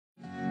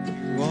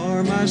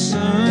my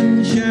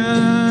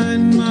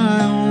sunshine,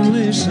 my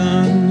only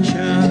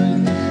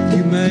sunshine.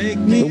 You make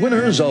me. The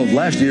winners of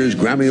last year's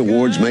Grammy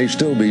Awards may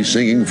still be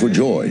singing for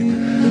joy,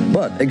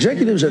 but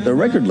executives at their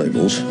record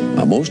labels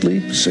are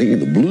mostly singing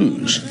the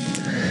blues.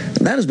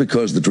 And that is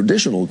because the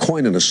traditional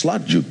coin in a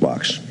slot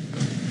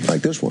jukebox,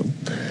 like this one,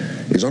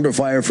 is under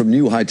fire from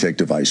new high-tech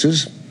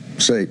devices,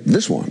 say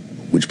this one,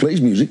 which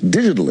plays music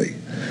digitally,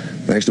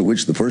 thanks to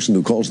which the person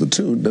who calls the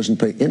tune doesn't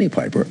pay any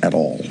piper at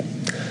all.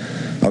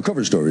 Our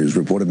cover story is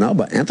reported now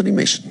by Anthony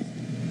Mason.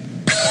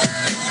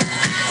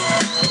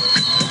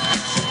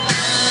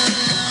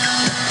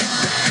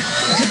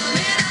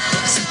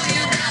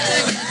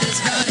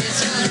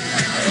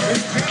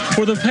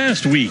 For the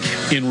past week,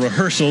 in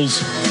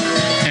rehearsals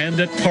and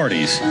at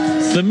parties,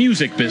 the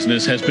music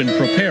business has been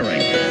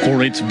preparing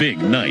for its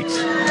big night.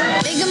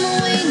 Making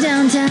my way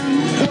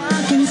downtown,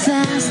 walking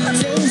fast,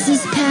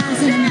 faces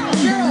passing.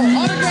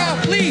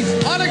 Autograph, please,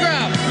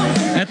 autograph.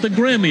 At the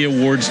Grammy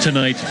Awards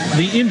tonight,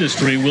 the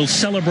industry will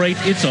celebrate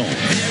its own.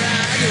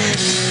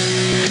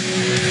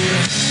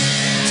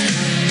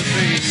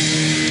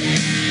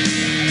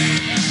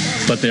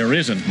 But there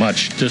isn't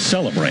much to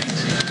celebrate.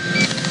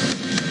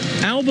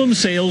 Album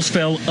sales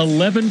fell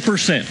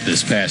 11%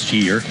 this past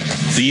year.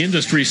 The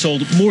industry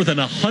sold more than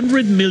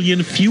 100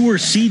 million fewer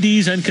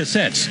CDs and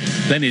cassettes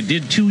than it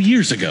did 2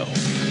 years ago.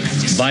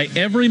 By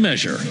every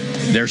measure,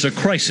 there's a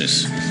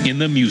crisis in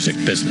the music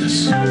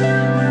business.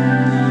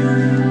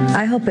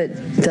 I hope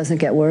it doesn't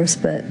get worse,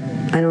 but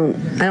I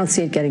don't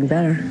see it getting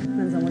better.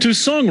 To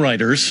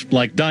songwriters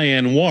like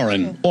Diane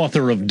Warren,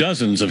 author of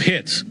dozens of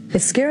hits.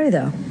 It's scary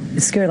though.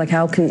 It's scary. Like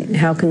how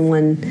can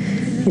one,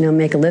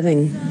 make a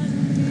living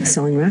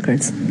selling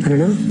records? I don't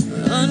know.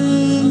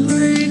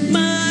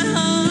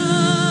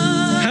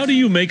 How do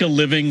you make a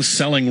living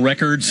selling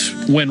records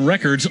when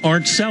records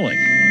aren't selling?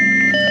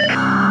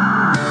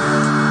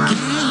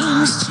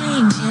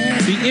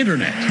 The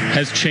internet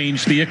has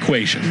changed the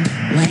equation.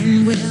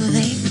 When will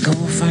they go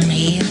from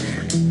here?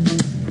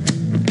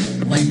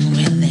 When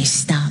will they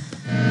stop?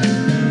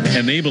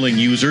 Enabling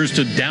users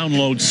to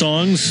download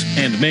songs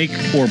and make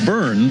or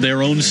burn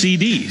their own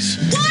CDs.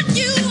 What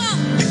you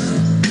want?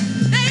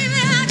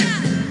 Baby, I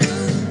got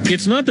it.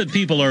 It's not that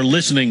people are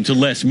listening to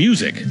less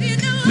music.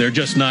 They're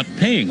just not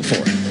paying for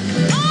it.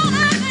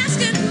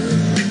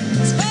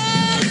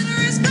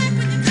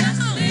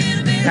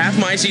 Half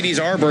my CDs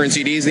are burned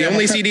CDs. The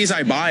only CDs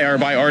I buy are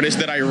by artists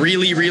that I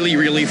really, really,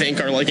 really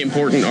think are like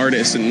important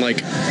artists and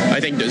like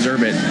I think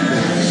deserve it.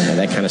 Yeah,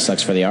 that kind of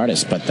sucks for the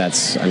artist, but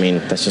that's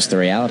just the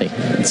reality.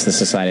 It's the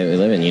society that we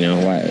live in.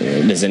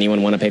 Does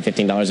anyone want to pay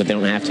 $15 if they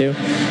don't have to?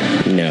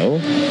 No,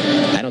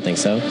 I don't think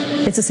so.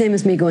 It's the same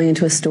as me going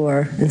into a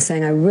store and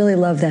saying, I really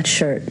love that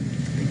shirt,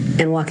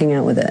 and walking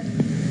out with it.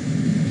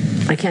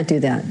 I can't do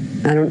that.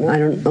 I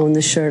don't own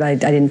the shirt. I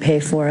didn't pay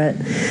for it.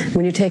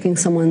 When you're taking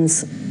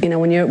someone's,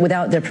 when you're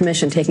without their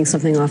permission taking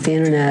something off the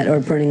internet or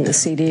burning a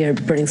CD or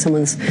burning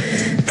someone's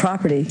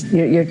property,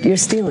 you're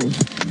stealing.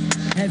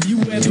 Have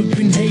you ever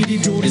been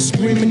hated or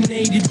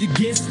discriminated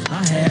against?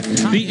 I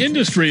have. The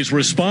industry's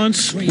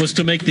response was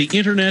to make the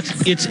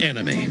internet its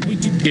enemy.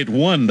 It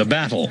won the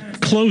battle,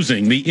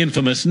 closing the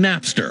infamous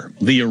Napster,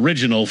 the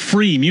original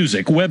free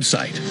music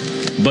website.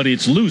 But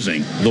it's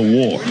losing the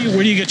war.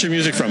 Where do you get your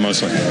music from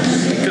mostly?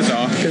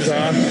 Kazaa.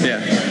 Yeah.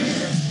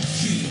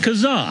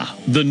 Kazaa,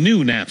 the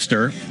new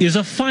Napster, is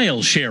a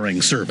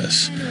file-sharing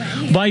service.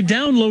 By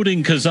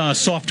downloading Kazaa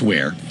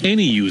software,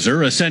 any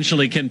user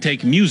essentially can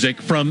take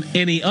music from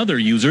any other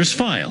user's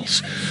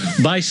files.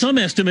 By some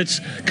estimates,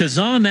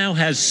 Kazaa now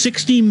has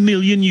 60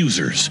 million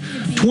users,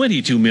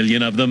 22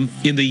 million of them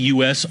in the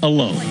U.S.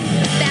 alone.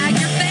 Bag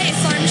your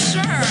face, I'm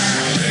sure.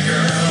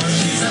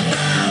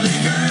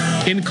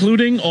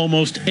 Including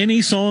almost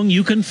any song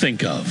you can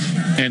think of,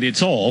 and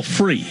it's all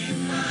free.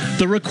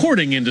 The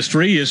recording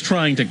industry is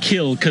trying to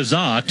kill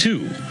Kazaa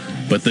too,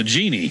 but the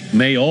genie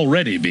may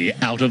already be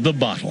out of the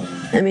bottle.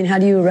 I mean, how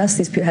do you arrest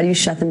these people? How do you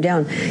shut them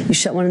down? You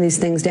shut one of these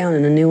things down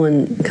and a new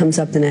one comes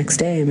up the next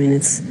day. I mean, I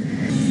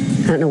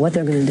don't know what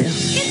they're going to do.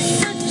 It's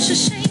such a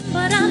shame,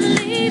 but I'm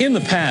leaving. In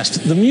the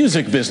past, the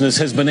music business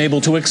has been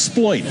able to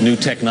exploit new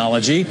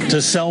technology to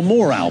sell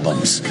more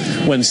albums.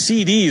 When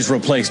CDs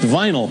replaced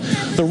vinyl,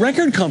 the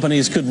record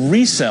companies could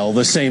resell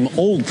the same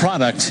old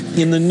product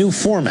in the new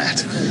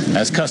format,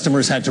 as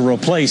customers had to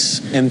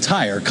replace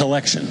entire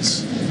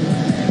collections.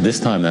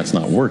 This time that's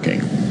not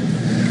working.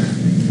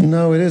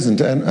 No, it isn't.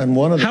 And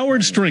one of the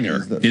Howard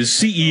Stringer is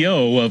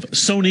CEO of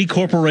Sony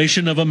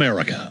Corporation of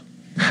America.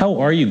 How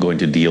are you going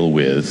to deal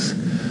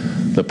with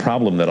the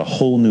problem that a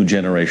whole new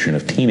generation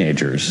of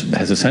teenagers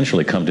has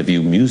essentially come to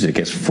view music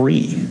as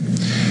free?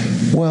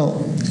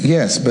 Well,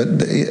 yes, but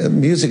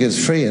music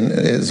is free and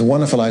it's a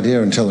wonderful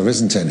idea until there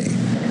isn't any.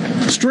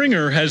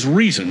 Stringer has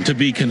reason to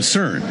be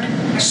concerned.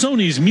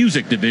 Sony's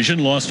music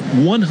division lost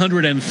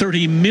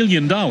 $130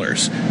 million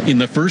in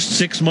the first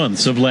 6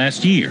 months of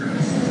last year.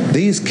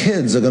 These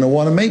kids are going to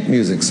want to make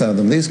music, some of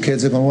them. These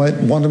kids are going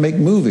to want to make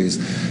movies.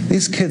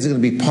 These kids are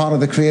going to be part of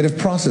the creative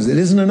process. It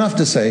isn't enough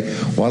to say,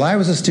 while I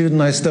was a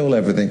student, I stole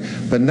everything.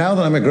 But now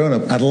that I'm a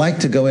grown-up, I'd like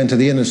to go into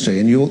the industry.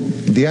 And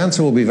the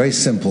answer will be very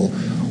simple.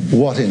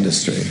 What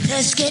industry?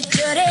 Let's get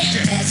dirty.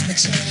 That's my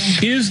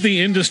jam. Is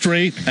the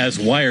industry, as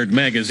Wired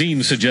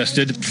magazine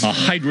suggested, a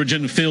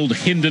hydrogen-filled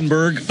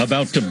Hindenburg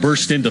about to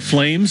burst into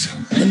flames?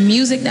 The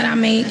music that I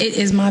made, it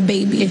is my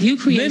baby. If you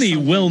create Many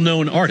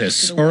well-known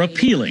artists are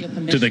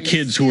appealing to the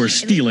kids who are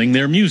stealing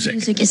their music.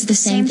 Music is the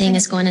same thing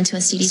as going into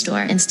a CD store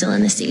and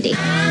stealing the CD.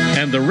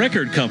 And the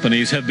record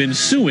companies have been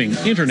suing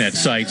internet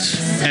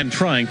sites and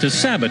trying to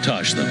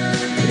sabotage them.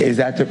 Is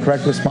that the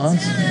correct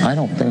response? I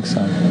don't think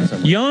so.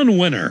 Jan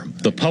Wenner,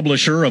 the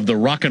publisher of the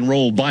rock and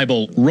roll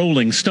Bible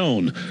Rolling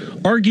Stone,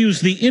 argues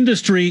the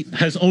industry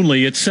has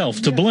only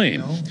itself to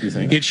blame.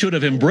 It should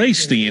have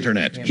embraced the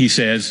internet, he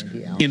says,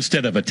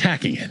 instead of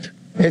attacking it.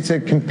 It's a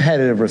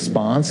competitive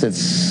response.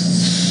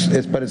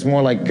 But it's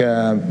more like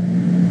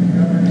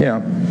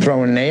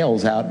throwing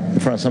nails out in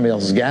front of somebody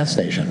else's gas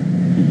station.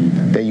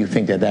 That you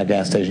think that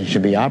gas station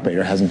should be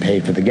operator, hasn't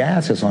paid for the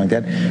gas or something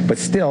like that, but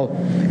still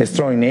it's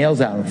throwing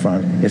nails out in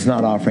front. It's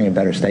not offering a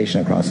better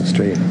station across the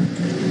street.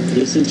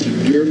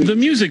 The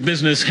music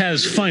business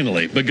has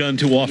finally begun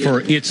to offer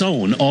its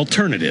own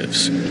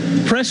alternatives.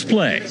 Press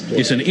Play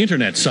is an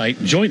internet site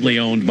jointly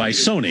owned by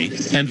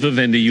Sony and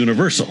Vivendi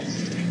Universal.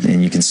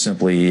 And you can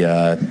simply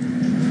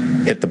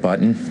hit the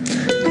button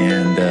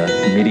and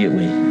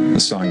immediately the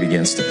song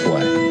begins to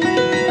play.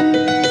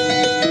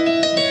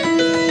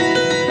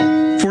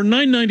 For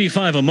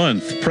 $9.95 a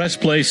month, Press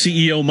Play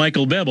CEO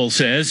Michael Bevel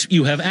says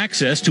you have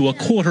access to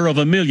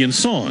 250,000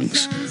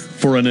 songs.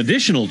 For an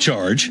additional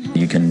charge,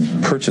 you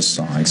can purchase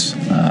songs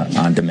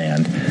on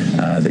demand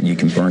that you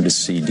can burn to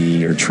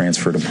CD or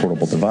transfer to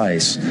portable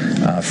device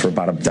for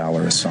about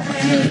 $1 a song.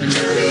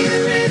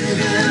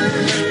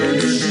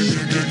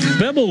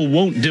 Bevel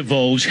won't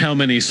divulge how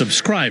many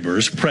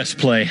subscribers Press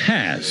Play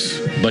has,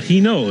 but he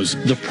knows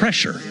the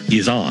pressure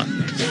is on.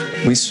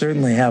 We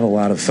certainly have a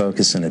lot of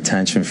focus and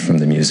attention from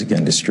the music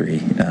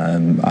industry.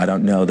 I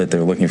don't know that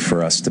they're looking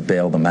for us to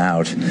bail them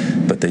out,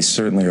 but they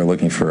certainly are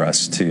looking for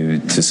us to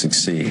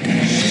succeed.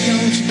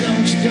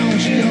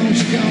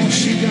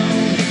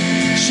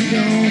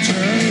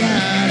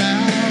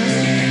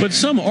 But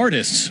some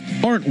artists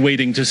aren't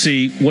waiting to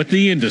see what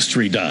the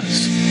industry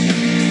does.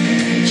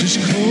 Just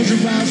close your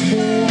eyes, boy,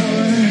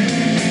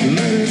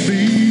 let it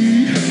be.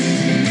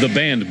 The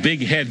band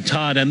Big Head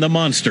Todd and the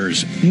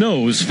Monsters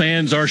knows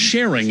fans are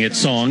sharing its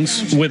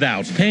songs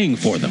without paying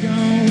for them.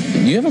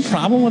 You have a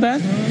problem with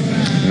that?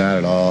 Not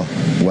at all.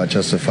 What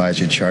justifies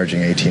you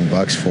charging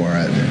 $18 for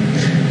it?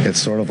 It's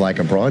sort of like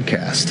a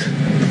broadcast.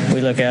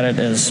 We look at it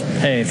as,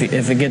 hey,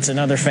 if it gets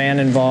another fan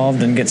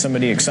involved and gets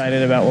somebody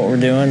excited about what we're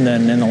doing,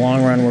 then in the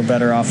long run we're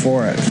better off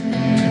for it.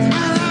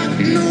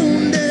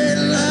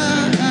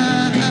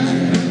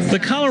 The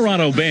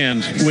Colorado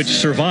band, which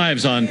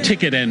survives on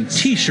ticket and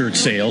T-shirt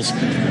sales,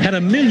 had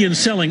a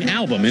million-selling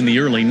album in the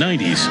early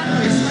 90s.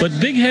 But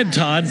Big Head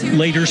Todd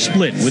later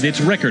split with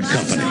its record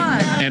company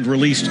and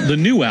released the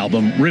new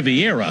album,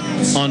 Riviera,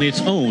 on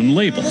its own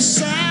label.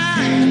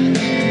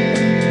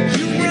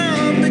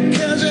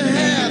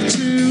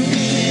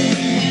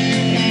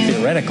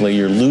 Theoretically,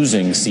 you're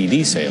losing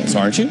CD sales,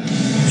 aren't you?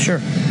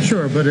 Sure,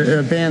 but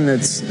a band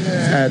that's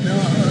at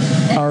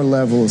our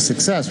level of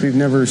success, we've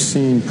never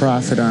seen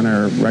profit on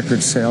our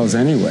record sales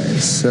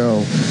anyways.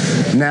 So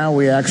now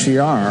we actually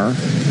are,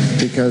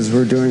 because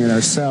we're doing it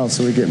ourselves,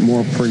 so we get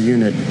more per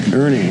unit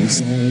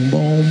earnings. Boom,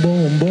 boom,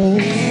 boom, boom.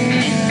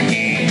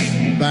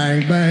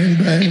 Bang, bang,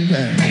 bang,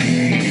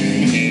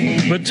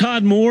 bang. But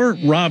Todd Moore,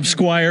 Rob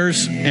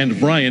Squires, and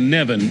Brian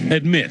Nevin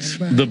admit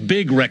the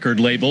big record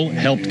label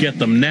helped get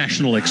them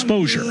national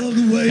exposure.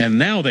 And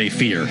now they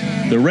fear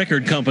the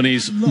record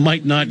companies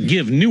might not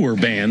give newer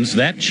bands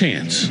that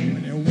chance.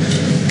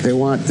 They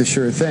want the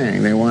sure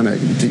thing. They want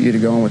you to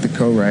go in with the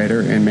co-writer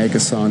and make a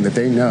song that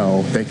they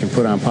know they can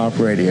put on pop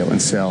radio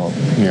and sell,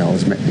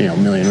 a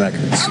million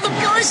records.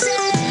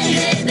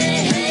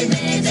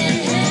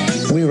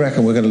 We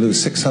reckon we're going to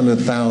lose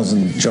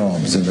 600,000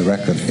 jobs in the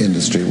record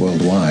industry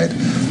worldwide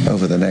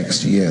over the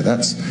next year.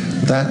 That's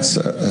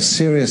a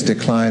serious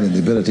decline in the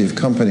ability of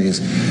companies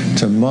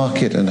to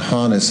market and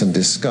harness and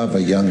discover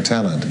young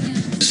talent.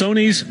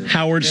 Sony's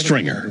Howard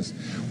Stringer.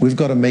 We've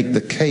got to make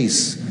the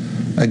case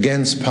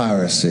against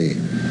piracy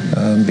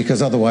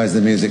because otherwise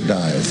the music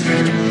dies.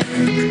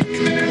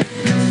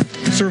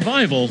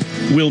 Survival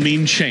will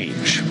mean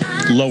change.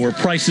 Lower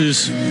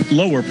prices,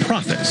 lower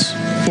profits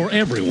for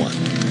everyone.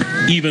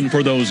 Even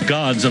for those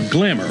gods of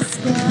glamour,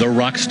 the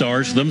rock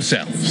stars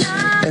themselves.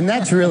 And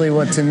that's really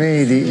what, to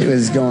me,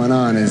 is going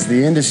on, is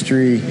the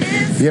industry,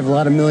 you have a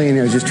lot of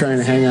millionaires just trying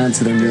to hang on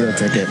to their meal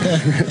ticket,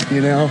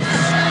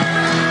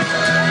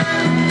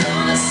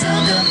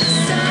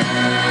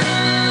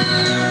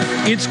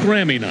 It's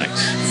Grammy night,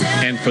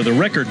 and for the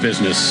record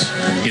business,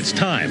 it's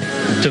time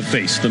to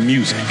face the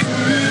music.